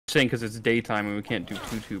saying because it's daytime and we can't do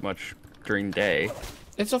too much during day.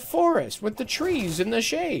 It's a forest with the trees in the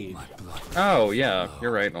shade. Oh, yeah,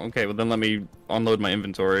 you're right. Okay, well then let me unload my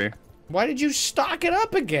inventory. Why did you stock it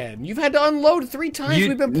up again? You've had to unload 3 times.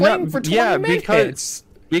 We've been playing for 20 minutes.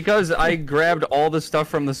 Because I grabbed all the stuff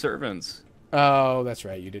from the servants. Oh, that's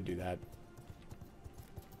right. You did do that.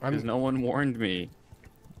 Because no one warned me.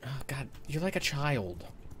 Oh, God, you're like a child.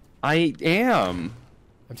 I am.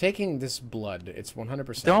 I'm taking this blood. It's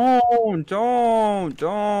 100%.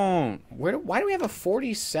 Don't. Why do we have a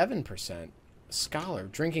 47% scholar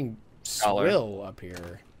drinking swill up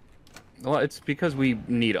here? Well, it's because we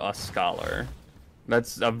need a scholar.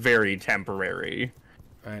 That's a very temporary.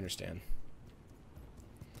 I understand.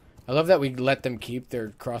 I love that we let them keep their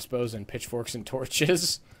crossbows and pitchforks and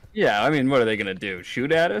torches. Yeah, I mean, what are they gonna do?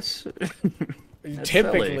 Shoot at us?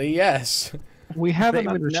 Typically, silly. Yes. We have an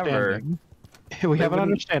understanding. We have an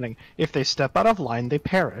understanding. If they step out of line, they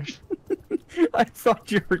perish. I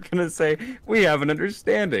thought you were gonna say we have an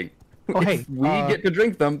understanding. Oh, hey, if we get to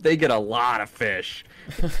drink them, they get a lot of fish.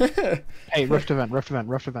 Hey, rift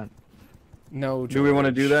event. No, George. Do we want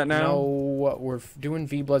to do that now? No, we're doing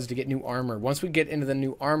V-Bloods to get new armor. Once we get into the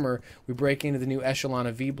new armor, we break into the new echelon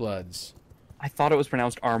of V-Bloods. I thought it was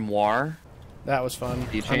pronounced armoire. That was fun.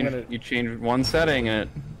 You changed one setting and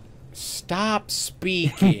Stop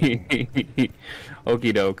speaking.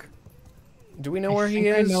 Okie doke. Do we know where he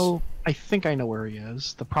is? I think I know where he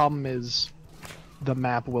is. The problem is the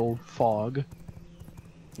map will fog.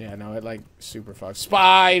 Yeah, no, it like super fogs.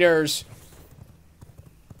 Spiders!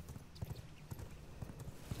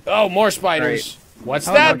 Oh, more spiders! Right. What's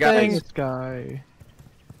How's that thing? This guy.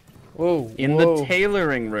 Whoa! In the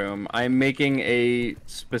tailoring room, I'm making a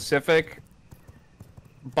specific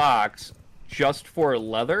box just for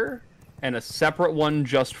leather and a separate one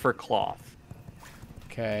just for cloth.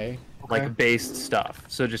 Okay. Like based stuff.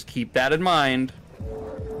 So just keep that in mind.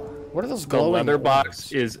 What are those The glowing leather orbs?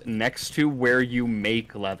 box is next to where you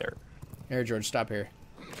make leather. Here, George, stop here.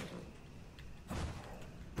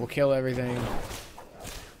 We'll kill everything.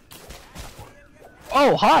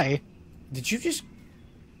 Oh, hi! Did you just...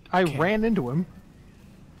 I ran into him.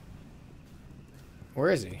 Where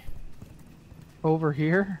is he? Over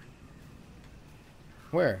here.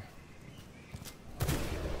 Where?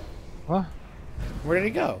 What? Where did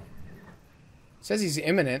he go? It says he's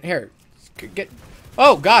imminent. Here, get...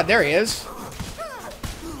 Oh, God, there he is.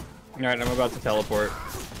 Alright, I'm about to teleport.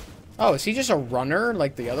 Oh, is he just a runner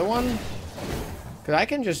like the other one? Because I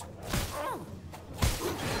can just...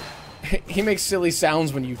 He makes silly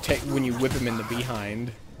sounds when you whip him in the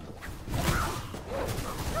behind.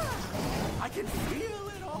 I can feel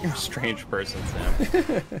it all. You're a strange person,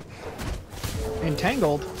 Sam.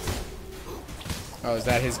 Entangled. Oh, is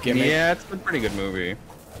that his gimmick? Yeah, it's a pretty good movie.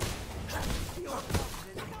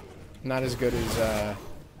 Not as good as,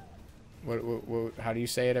 what, how do you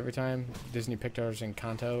say it every time? Disney Pictures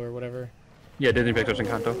Encanto or whatever? Yeah, Disney Pictures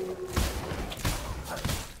Encanto.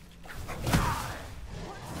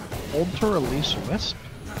 Hold to release Wisp?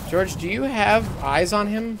 George, do you have eyes on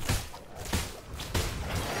him?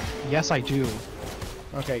 Yes, I do.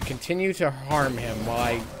 Okay, continue to harm him while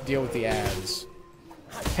I deal with the ads.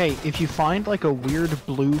 Hey, if you find like a weird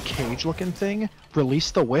blue cage-looking thing,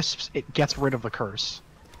 release the wisps, it gets rid of the curse.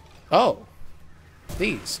 Oh.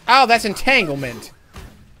 These. Oh, that's entanglement.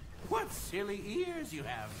 What silly ears you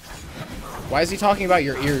have. Why is he talking about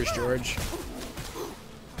your ears, George?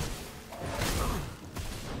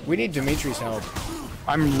 We need Dimitri's help.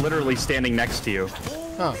 I'm literally standing next to you.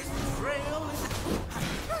 Huh. Trail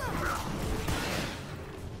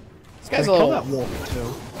This guy's a Kill little... that wolf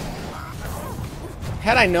too.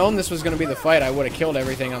 Had I known this was going to be the fight, I would have killed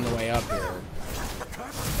everything on the way up here.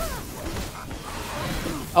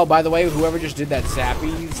 Oh, by the way, whoever just did that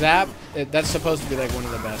zappy zap, that's supposed to be like one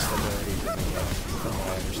of the best abilities in the game, from what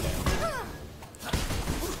I understand.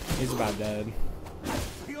 He's about dead.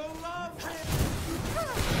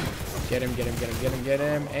 Get him, get him, get him, get him, get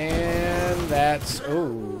him, and that's...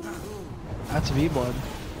 Ooh. That's V-Blood.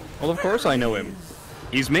 Well, of course I know him.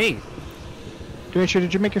 He's me. Dimitri,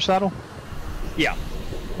 did you make your saddle? Yeah.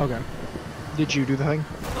 Okay. Did you do the thing?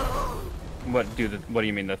 What do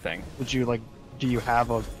you mean the thing? Did you like? Do you have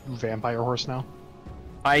a vampire horse now?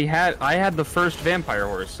 I had the first vampire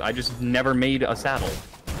horse. I just never made a saddle.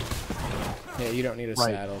 Yeah, you don't need a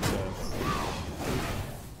Right. saddle to...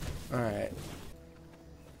 Alright.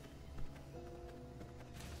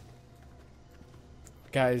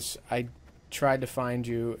 Guys, I tried to find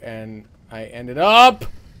you, and I ended up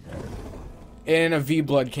in a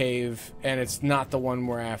V-Blood cave, and it's not the one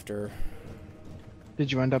we're after.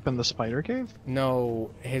 Did you end up in the spider cave? No,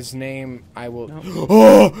 his name, I will... No.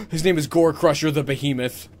 Oh! His name is Gore Crusher the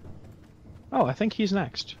Behemoth. Oh, I think he's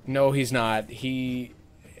next. No, he's not. He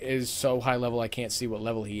is so high level I can't see what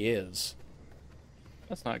level he is.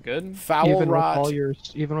 That's not good. Foul even Rot.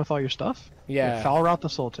 Even with all your stuff? Yeah. Wait, Foul Rot the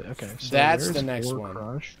Soul. Okay, so That's where's the next Gore one.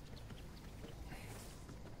 Crush?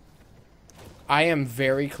 I am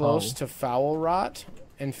very close Oh. to Foul Rot.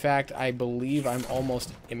 In fact, I believe I'm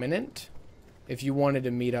almost imminent. If you wanted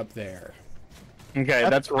to meet up there. Okay,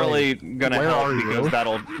 that's really gonna Where help are because you?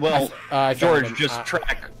 that'll. Well, I found George, him.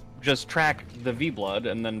 just track the V blood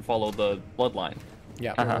and then follow the bloodline.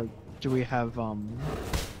 Yeah. Do we have do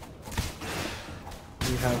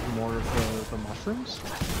we have more of the mushrooms?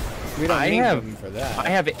 We don't I need have- them for that. I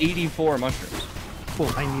have 84 mushrooms.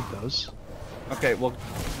 Well, I need those. Okay, well,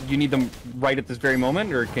 you need them right at this very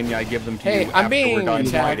moment, or can I give them to Hey, you I'm after being we're done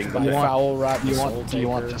attacked fighting by them? Foul Rot the Do Soul you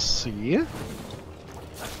want Taker. to see?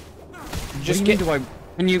 Just What do you mean,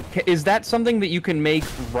 Can you? Is that something that you can make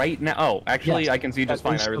right now? Oh, actually, Yes, I can see just that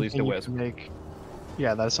fine. is I released a something you wisp. can make.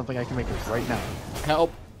 Yeah, that is something I can make right now.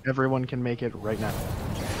 help. Everyone can make it right now.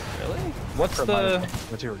 Really? What's Provide the?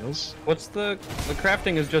 materials? What's the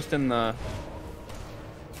crafting is just in the.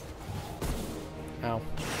 Ow.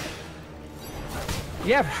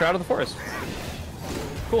 Yeah, Shroud of the Forest.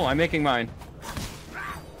 Cool. I'm making mine.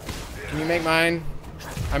 Can you make mine?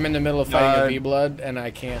 I'm in the middle of fighting a Uh, V-Blood, and I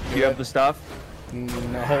can't do Do you it. have the stuff?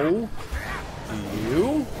 No.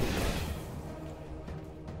 You?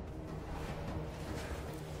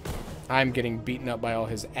 I'm getting beaten up by all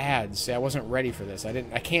his ads. See, I wasn't ready for this. I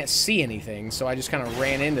can't see anything, so I just kind of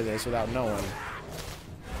ran into this without knowing.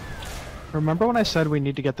 Remember when I said we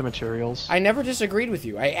need to get the materials? I never disagreed with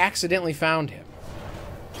you. I accidentally found him.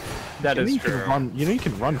 That You know is you can true. run. You know you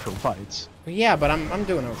can run from fights. But yeah, but I'm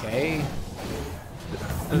doing okay.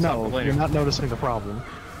 That's not No, complaining. you're not noticing the problem.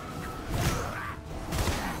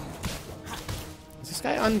 Is this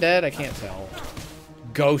guy undead? I can't tell.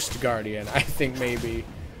 Ghost Guardian, I think maybe.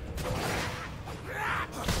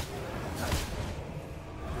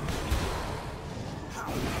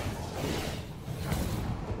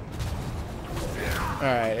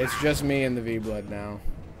 Alright, it's just me and the V-Blood now.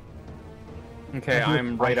 Okay, I hear-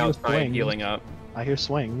 I'm I right hear outside swings. healing up. I hear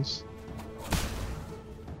swings.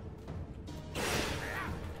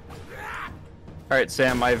 Alright,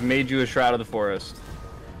 Sam, I've made you a Shroud of the Forest.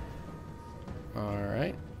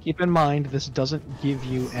 Alright. Keep in mind, this doesn't give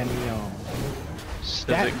you any Does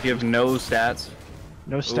stat. it give no stats?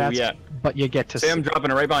 No stats, yeah. but you get to Sam, see. dropping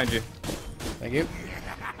it right behind you. Thank you.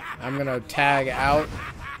 I'm gonna tag out.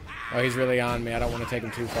 Oh, he's really on me. I don't want to take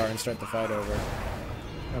him too far and start the fight over.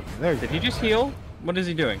 Okay, there you Did go. he just heal? What is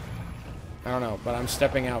he doing? I don't know, but I'm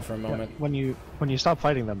stepping out for a moment. When you stop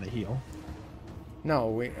fighting them, they heal.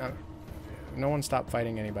 No, no one stopped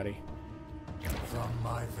fighting anybody. From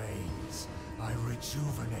my veins, I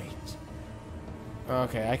rejuvenate.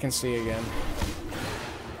 Okay, I can see again.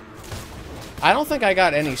 I don't think I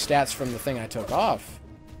got any stats from the thing I took off.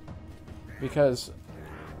 Because...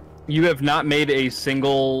 You have not made a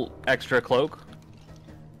single extra cloak?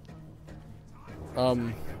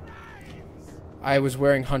 I was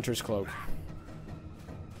wearing Hunter's Cloak.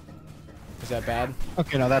 Is that bad?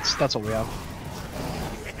 Okay, no, that's what we have.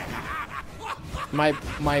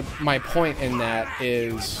 My point in that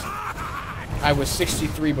is... I was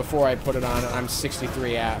 63 before I put it on, and I'm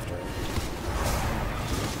 63 after.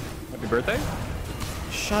 Happy birthday?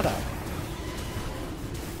 Shut up.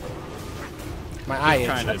 My eye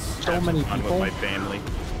Trying to itches. So have many some fun people. with my family.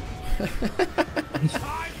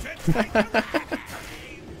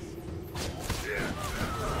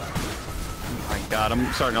 Oh my god,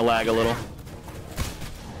 I'm starting to lag a little.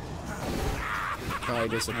 Oh, he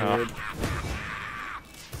disappeared.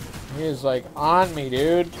 He was like, on me,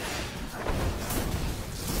 dude.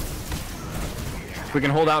 If we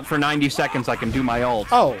can hold out for 90 seconds, I can do my ult.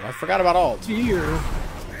 Oh, I forgot about alt. Here.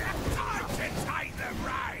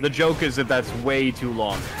 The joke is that that's way too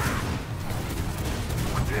long.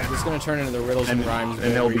 This is gonna turn into the riddles and, rhymes. And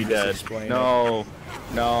bit they'll where be you just dead. explain it. No,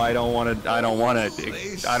 no, I don't want to. I don't want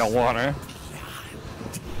to. I don't want to.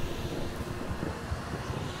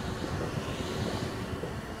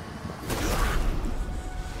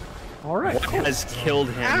 All right. What has killed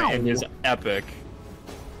him Ow. in his epic?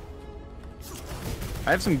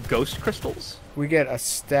 I have some ghost crystals. We get a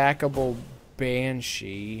stackable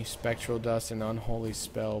Banshee, Spectral Dust, and Unholy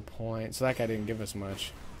Spell point. So that guy didn't give us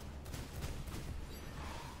much.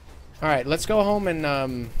 Alright, let's go home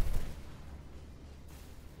and,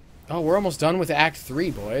 Oh, we're almost done with Act 3,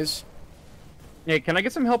 boys. Hey, can I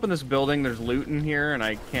get some help in this building? There's loot in here, and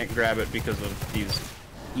I can't grab it because of these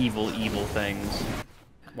evil, evil things.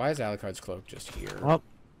 Why is Alucard's cloak just here? Oh,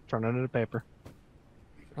 turn it into paper.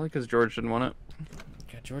 Probably because George didn't want it.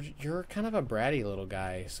 God, George, you're kind of a bratty little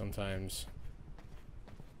guy sometimes.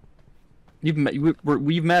 We've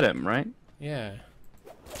met him, right? Yeah.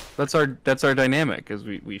 That's our dynamic, is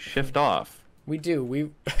we shift off. We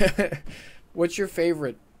do. What's your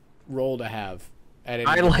favorite role to have?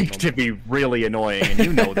 I like to be really annoying, and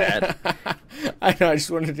you know that. I know. I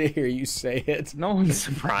just wanted to hear you say it. No one's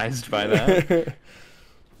surprised by that.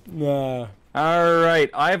 Nah. All right,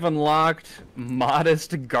 I've unlocked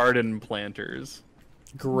modest garden planters.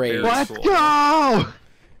 Great. Let's go!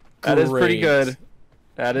 That is pretty Great. good.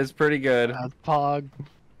 That is pretty good. Pog.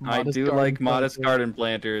 I do like modest garden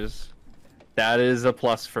planters. That is a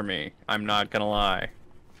plus for me. I'm not gonna lie.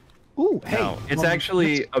 Ooh, hey. No, it's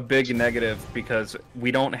actually a big negative because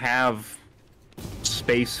we don't have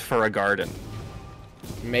space for a garden.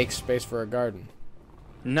 Make space for a garden.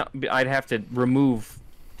 No, I'd have to remove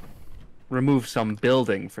some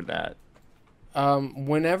building for that.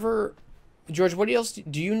 Whenever, George, what else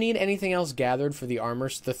do you need? Anything else gathered for the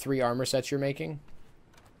 3 armor sets you're making?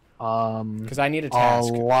 Because I need a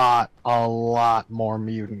task. A lot more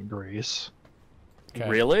mutant grease. Okay.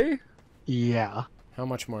 Really? Yeah. How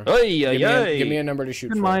much more? Give me a number to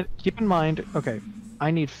shoot Keep in mind, okay, I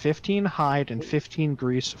need 15 hide and 15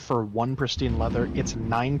 grease for 1 pristine leather. It's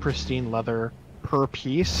 9 pristine leather per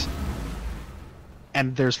piece,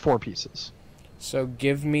 and there's 4 pieces. So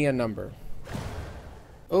give me a number.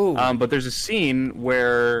 Oh. But there's a scene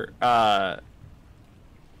where the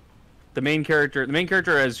main character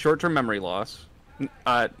has short-term memory loss,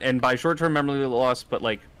 and by short-term memory loss, but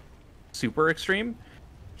like super extreme.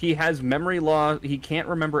 He has memory loss. He can't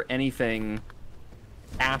remember anything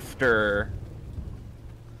after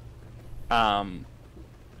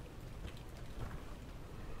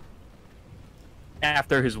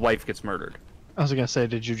his wife gets murdered. I was gonna say,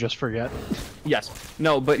 did you just forget? Yes.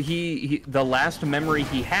 No, but he the last memory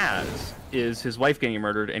he has is his wife getting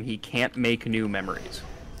murdered, and he can't make new memories.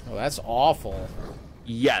 Oh, that's awful.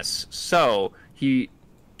 Yes. So he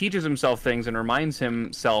teaches himself things and reminds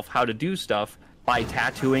himself how to do stuff by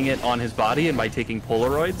tattooing it on his body and by taking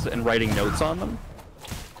Polaroids and writing notes on them.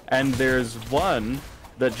 And there's one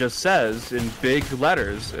that just says in big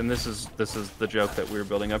letters, and this is the joke that we were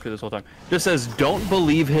building up to this whole time. Just says, "Don't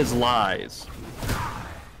believe his lies."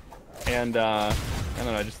 And I don't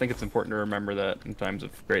know. I just think it's important to remember that in times of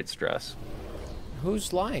great stress.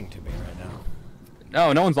 Who's lying to me right now?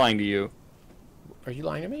 No, no one's lying to you. Are you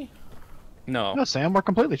lying to me? No. No, Sam, we're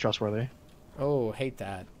completely trustworthy. Oh, hate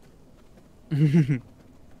that.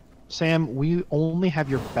 Sam, we only have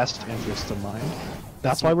your best interests in mind.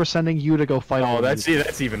 That's why we're sending you to go fight. Oh, that's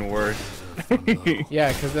even worse.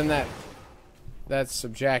 Yeah, because then that's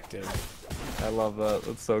subjective. I love that.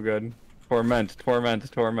 That's so good. Torment,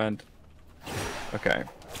 torment, torment. Okay.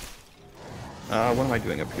 What am I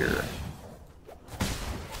doing up here?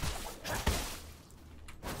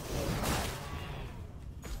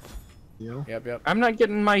 You? Yep. I'm not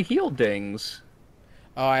getting my heal dings.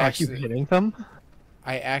 Oh, Are you hitting them?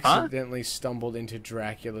 I accidentally stumbled into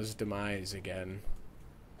Dracula's demise again.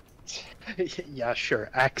 Yeah, sure.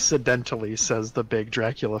 Accidentally, says the big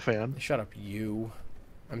Dracula fan. Shut up, you.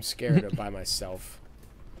 I'm scared by myself.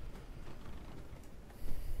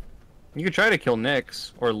 You could try to kill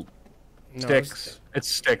Nyx or No, Styx. It's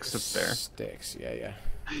Styx. It's there. Styx, yeah.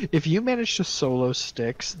 If you manage to solo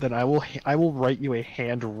Styx, then I will write you a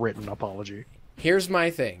handwritten apology. Here's my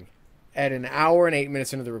thing. At an hour and 8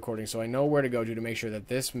 minutes into the recording, so I know where to go to make sure that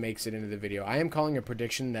this makes it into the video, I am calling a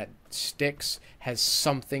prediction that Styx has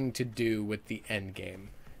something to do with the end game.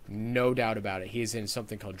 No doubt about it. He is in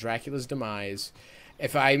something called Dracula's Demise.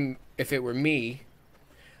 If it were me,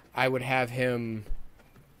 I would have him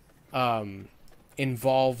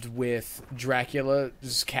involved with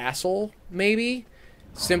Dracula's castle, maybe?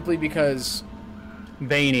 Simply because...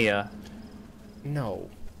 Vania. No.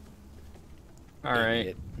 Alright.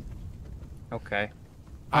 Idiot. Okay.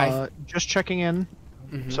 Just checking in.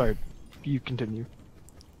 Mhm. Sorry, you continue.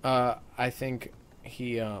 I think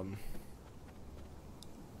he, I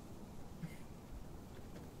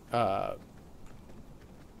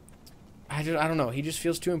don't know. He just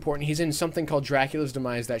feels too important. He's in something called Dracula's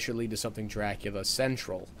Demise that should lead to something Dracula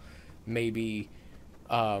Central. Maybe,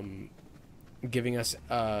 giving us,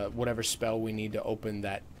 whatever spell we need to open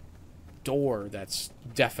that door that's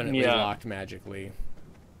definitely locked magically.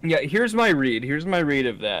 Yeah, here's my read. Here's my read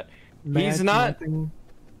of that. He's not...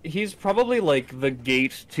 He's probably, like, the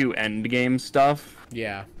gate to endgame stuff.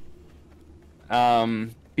 Yeah.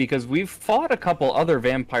 Because we've fought a couple other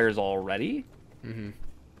vampires already. Mm-hmm.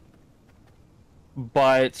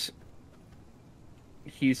 But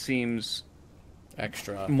he seems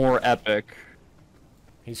Extra. more epic.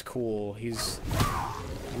 He's cool. He's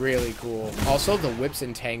really cool. Also, the whips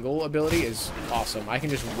and tangle ability is awesome. I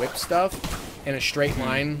can just whip stuff in a straight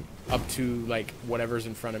line up to, like, whatever's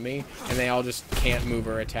in front of me, and they all just can't move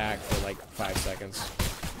or attack for, like, 5 seconds.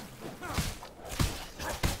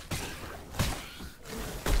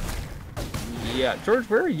 Yeah, George,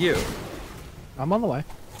 where are you? I'm on the way.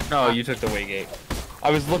 Oh, you took the way gate. I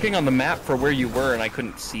was looking on the map for where you were, and I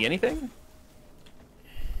couldn't see anything.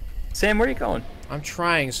 Sam, where are you going? I'm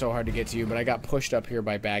trying so hard to get to you, but I got pushed up here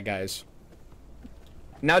by bad guys.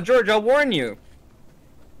 Now, George, I'll warn you.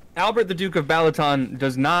 Albert the Duke of Balaton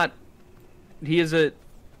does not... He's a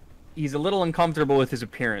little uncomfortable with his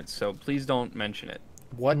appearance, so please don't mention it.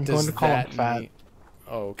 What I'm does going to call him that fat. mean?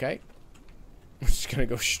 Oh, okay. I'm just gonna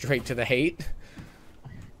go straight to the hate.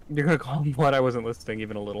 You're gonna call him what? I wasn't listening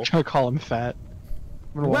even a little. I'm trying to call him fat.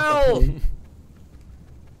 I'm gonna walk up Well, to him.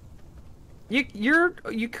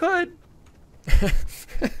 you could.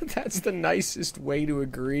 That's the nicest way to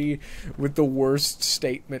agree with the worst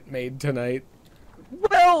statement made tonight.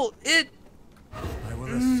 Well, I will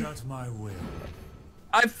assert my will.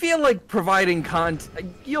 I feel like providing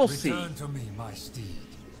content. You'll see. Return to me, my steed.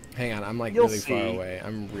 Hang on, I'm like You'll really far see. away.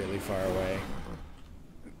 I'm really far away.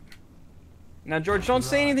 Now, George, don't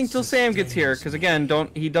say anything till Sam gets here, because again,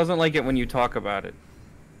 he doesn't like it when you talk about it.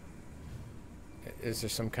 Is there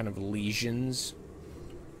some kind of lesions?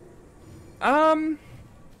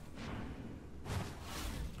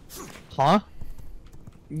 Huh?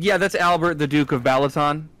 Yeah, that's Albert, the Duke of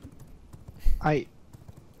Balaton. I.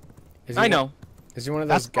 Is he I know. Is he one of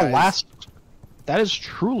those That's guys? the last. That is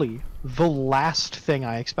truly the last thing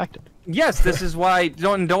I expected. Yes, this is why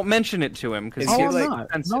don't mention it to him because Is Oh, he I'm like-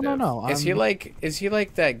 not. No. Is he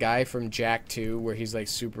like that guy from Jack 2 where he's like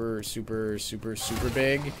super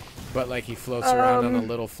big, but like he floats around on a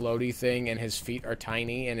little floaty thing and his feet are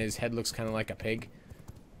tiny and his head looks kind of like a pig?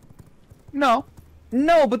 No.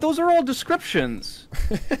 No, but those are all descriptions.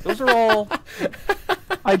 Those are all.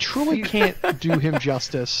 I truly can't do him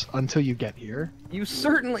justice until you get here. You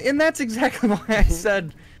certainly, and that's exactly why I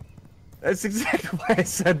said. That's exactly why I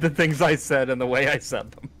said the things I said and the way I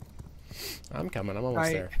said them. I'm coming. I'm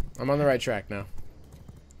almost there. I'm on the right track now.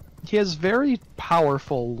 He has very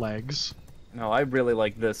powerful legs. No, I really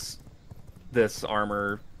like this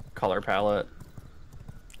armor color palette.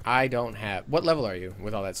 I don't have. What level are you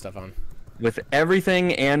with all that stuff on? With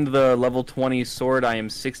everything and the level 20 sword, I am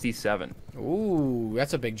 67. Ooh,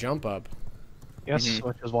 that's a big jump up. Yes,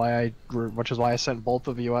 which is why I sent both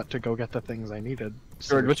of you out to go get the things I needed.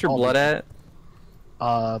 George, what's your blood at?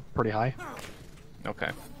 Pretty high. Okay.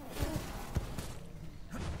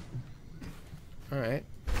 All right.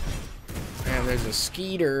 And there's a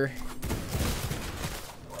skeeter.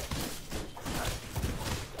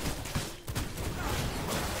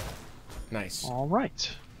 Nice. All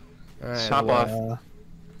right. All right, Top well, off.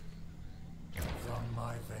 From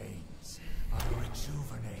my veins, I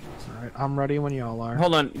rejuvenate. All right. I'm ready when y'all are.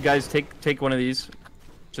 Hold on, guys. Take one of these,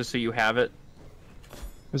 just so you have it.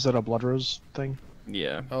 Is it a blood rose thing?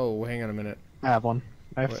 Yeah. Oh, hang on a minute. I have one.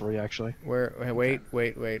 I have What? 3 actually. Where?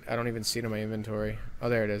 Wait. I don't even see it in my inventory. Oh,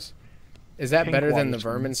 there it is. Is that Pink better than the water's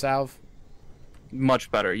vermin salve? Much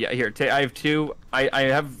better. Yeah. Here, I have 2. I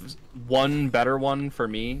have one better one for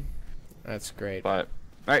me, That's great. but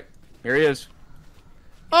all right, here he is.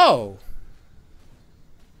 Oh.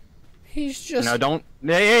 He's just. Now don't.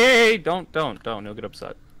 Hey, don't. He'll get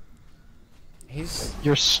upset. He's.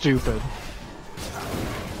 You're stupid.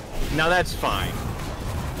 Now that's fine.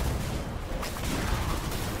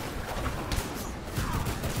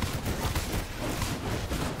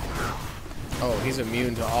 Oh, he's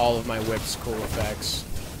immune to all of my whip's cool effects.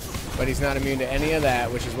 But he's not immune to any of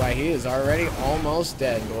that, which is why he is already almost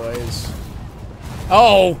dead, boys.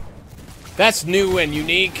 Oh! That's new and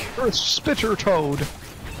unique. Cursed spitter toad.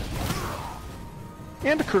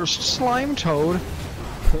 And a cursed slime toad.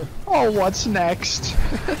 Oh, what's next?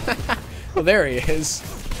 Well, there he is.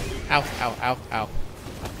 Ow, ow, ow, ow.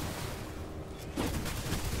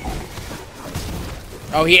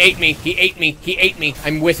 Oh, he ate me. He ate me. He ate me.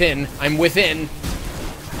 I'm within. I'm within.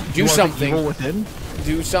 Do You are the something. evil within?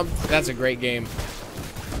 Do something. That's a great game.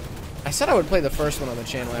 I said I would play the first one on the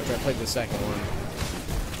channel after I played the second one.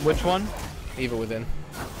 Which one? Evil Within.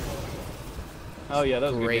 Oh yeah, that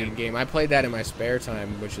was a good Great game. game. I played that in my spare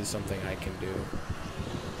time, which is something I can do.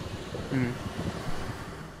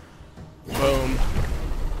 Boom.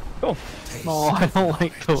 Cool. Oh, I don't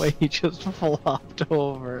like the way he just flopped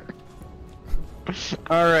over.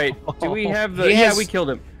 All right. Do we have the? He Yeah, has- we killed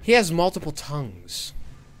him. He has multiple tongues.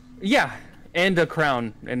 Yeah, and a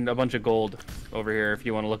crown and a bunch of gold. over here if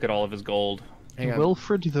you want to look at all of his gold. Hang on.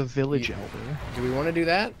 Wilfred the Village Elder. Do we want to do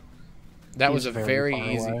that? That was He's a very far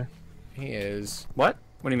easy. away. He is. What?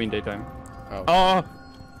 What do you mean daytime? Oh.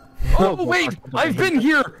 Oh wait! I've been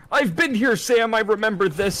here! I've been here, Sam! I remember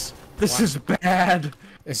this! This is bad!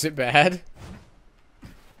 Is it bad?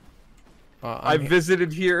 I've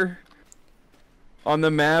visited here. On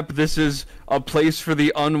the map, this is a place for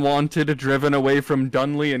the unwanted, driven away from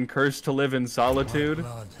Dunley and cursed to live in solitude.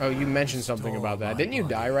 Blood. Oh, you mentioned something about that. Didn't you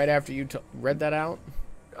die right after you read that out?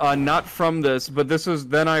 Not from this, but this was...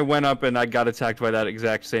 Then I went up and I got attacked by that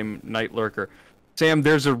exact same night lurker. Sam,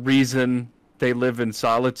 there's a reason they live in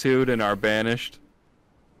solitude and are banished.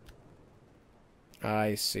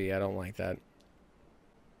 I see. I don't like that.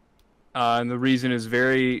 And the reason is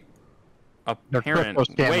very apparent. crypto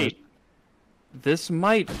scammers. Wait. This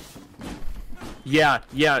might... Yeah,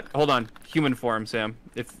 hold on. Human form, Sam.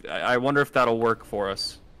 I wonder if that'll work for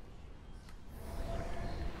us.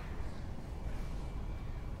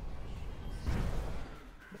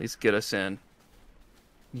 At least get us in.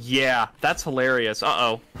 Yeah, that's hilarious.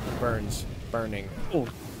 Uh-oh. Burns. Burning. Oh.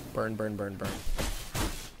 Burn, burn, burn, burn.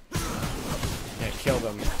 Yeah, kill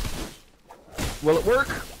them. Will it work?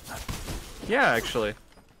 Yeah, actually.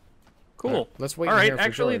 Cool. Alright, let's wait in Alright, here for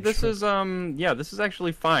actually, George. this is, yeah, this is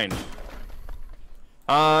actually fine.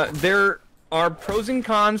 There are pros and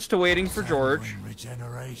cons to waiting for George. Sanguine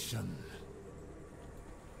regeneration.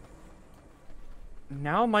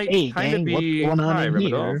 Now might Hey, kind of gang, be... what's going on Hi, in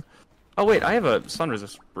Riverdale. here? Oh, wait, I have a sun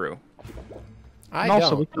resist brew. I And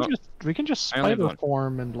also, don't. we can just I only have spider one.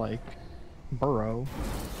 form and like burrow.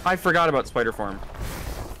 I forgot about spider form.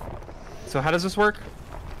 So how does this work?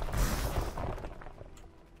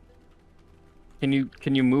 Can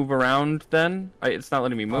you move around then? It's not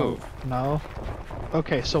letting me move. Oh, no.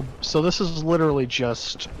 Okay, so this is literally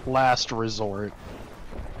just last resort.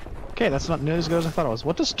 Okay, that's not nearly as good as I thought it was.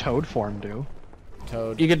 What does toad form do?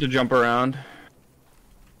 Toad. You get to jump around.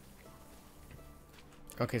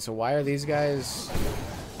 Okay, so why are these guys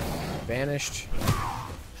banished?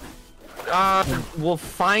 We'll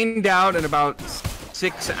find out in about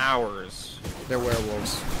 6 hours. They're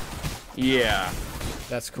werewolves. Yeah.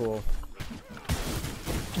 That's cool.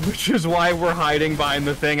 Which is why we're hiding behind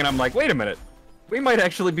the thing, and I'm like, wait a minute. We might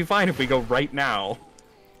actually be fine if we go right now.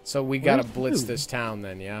 So we gotta Where's blitz Toad? this town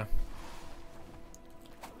then, yeah?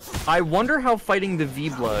 I wonder how fighting the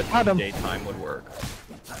V-Blood Got in him. daytime would work.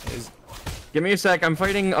 Is- Give me a sec, I'm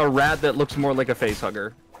fighting a rat that looks more like a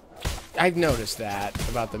facehugger. I've noticed that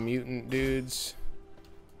about the mutant dudes.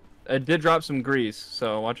 It did drop some grease,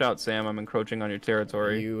 so watch out, Sam. I'm encroaching on your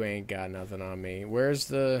territory. You ain't got nothing on me. Where's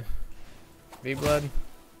the V-Blood?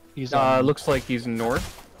 He's Looks like he's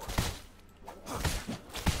north.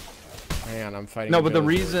 Hang on, I'm fighting. No, a but the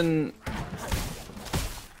villager. reason...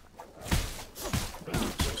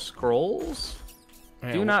 Scrolls?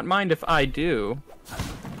 Hang Do on. not mind if I do.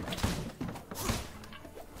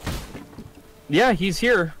 Yeah, he's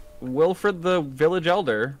here. Wilfred the Village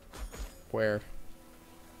Elder. Where?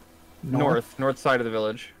 North side of the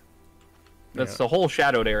village. That's Yeah. the whole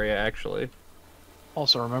shadowed area, actually.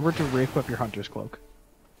 Also, remember to re-equip your hunter's cloak.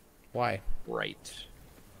 Why? Right.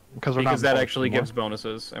 Because we're not in Because the that forest actually anymore. gives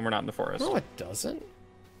bonuses, and we're not in the forest. No, it doesn't.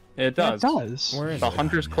 It Yeah, does. it does. Where is The it?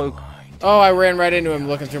 Hunter's Cloak. Oh, I ran right into him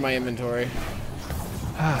looking through my inventory.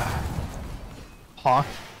 Huh?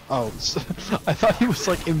 Oh, I thought he was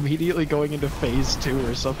like immediately going into phase 2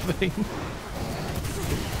 or something.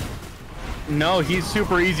 No, he's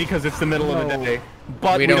super easy because it's the middle of the No. day.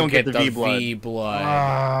 But we don't get the V-Blood.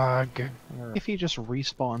 V-Blood. If he just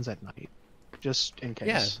respawns at night, just in case.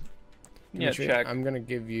 Yeah. Yeah, Dimitri, check. I'm gonna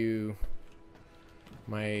give you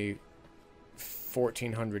my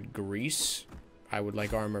 1400 grease. I would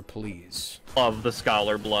like armor, please. Love the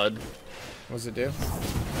Scholar Blood. What does it do?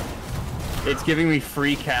 It's giving me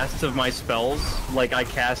free casts of my spells. Like, I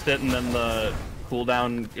cast it, and then the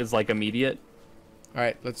cooldown is, like, immediate.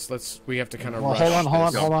 Alright, we have to kind of Well, rush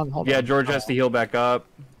hold on. this. Yeah, George has to heal back up.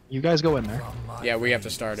 You guys go in there. From my Yeah, we have to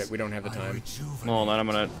veins, start it. We don't have the I time. rejuvenate Hold on, I'm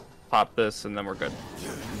gonna pop this, and then we're good.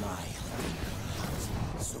 my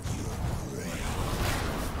so you pray.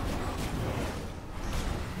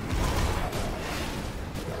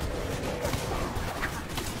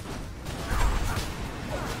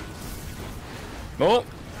 Oh,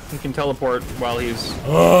 he can teleport while he's...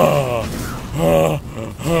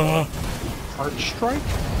 Arch strike?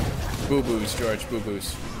 Boo-boos, George,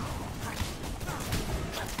 boo-boos.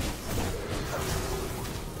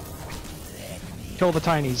 Kill the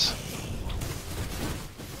tinies.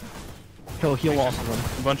 He'll heal off of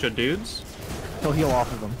them. A bunch of dudes? He'll heal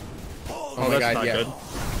off of them. Oh my that's god, not yeah. good.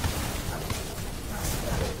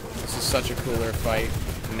 This is such a cooler fight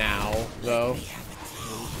now, though.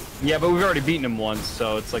 Yeah, but we've already beaten him once,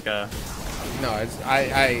 so it's like a... No, it's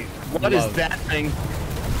I What is that thing?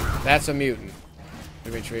 That's a mutant,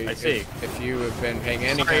 Dimitri. I see. If you have been paying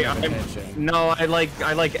any Sorry, kind of attention. No, I like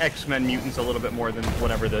X-Men mutants a little bit more than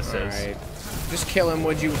whatever this is. Alright. Just kill him,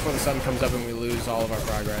 would you, before the sun comes up and we lose all of our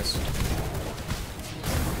progress.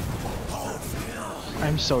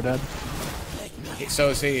 I'm so dead. So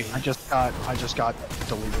is he. I just got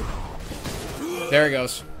deleted. There he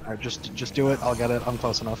goes. Alright, just do it. I'll get it. I'm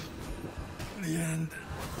close enough. The end.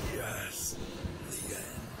 Yes. The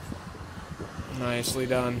end. Nicely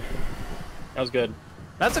done. That was good.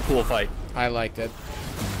 That's a cool fight. I liked it.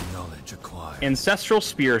 Knowledge acquired. Ancestral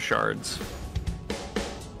spear shards.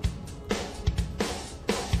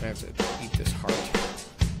 I have to eat this heart.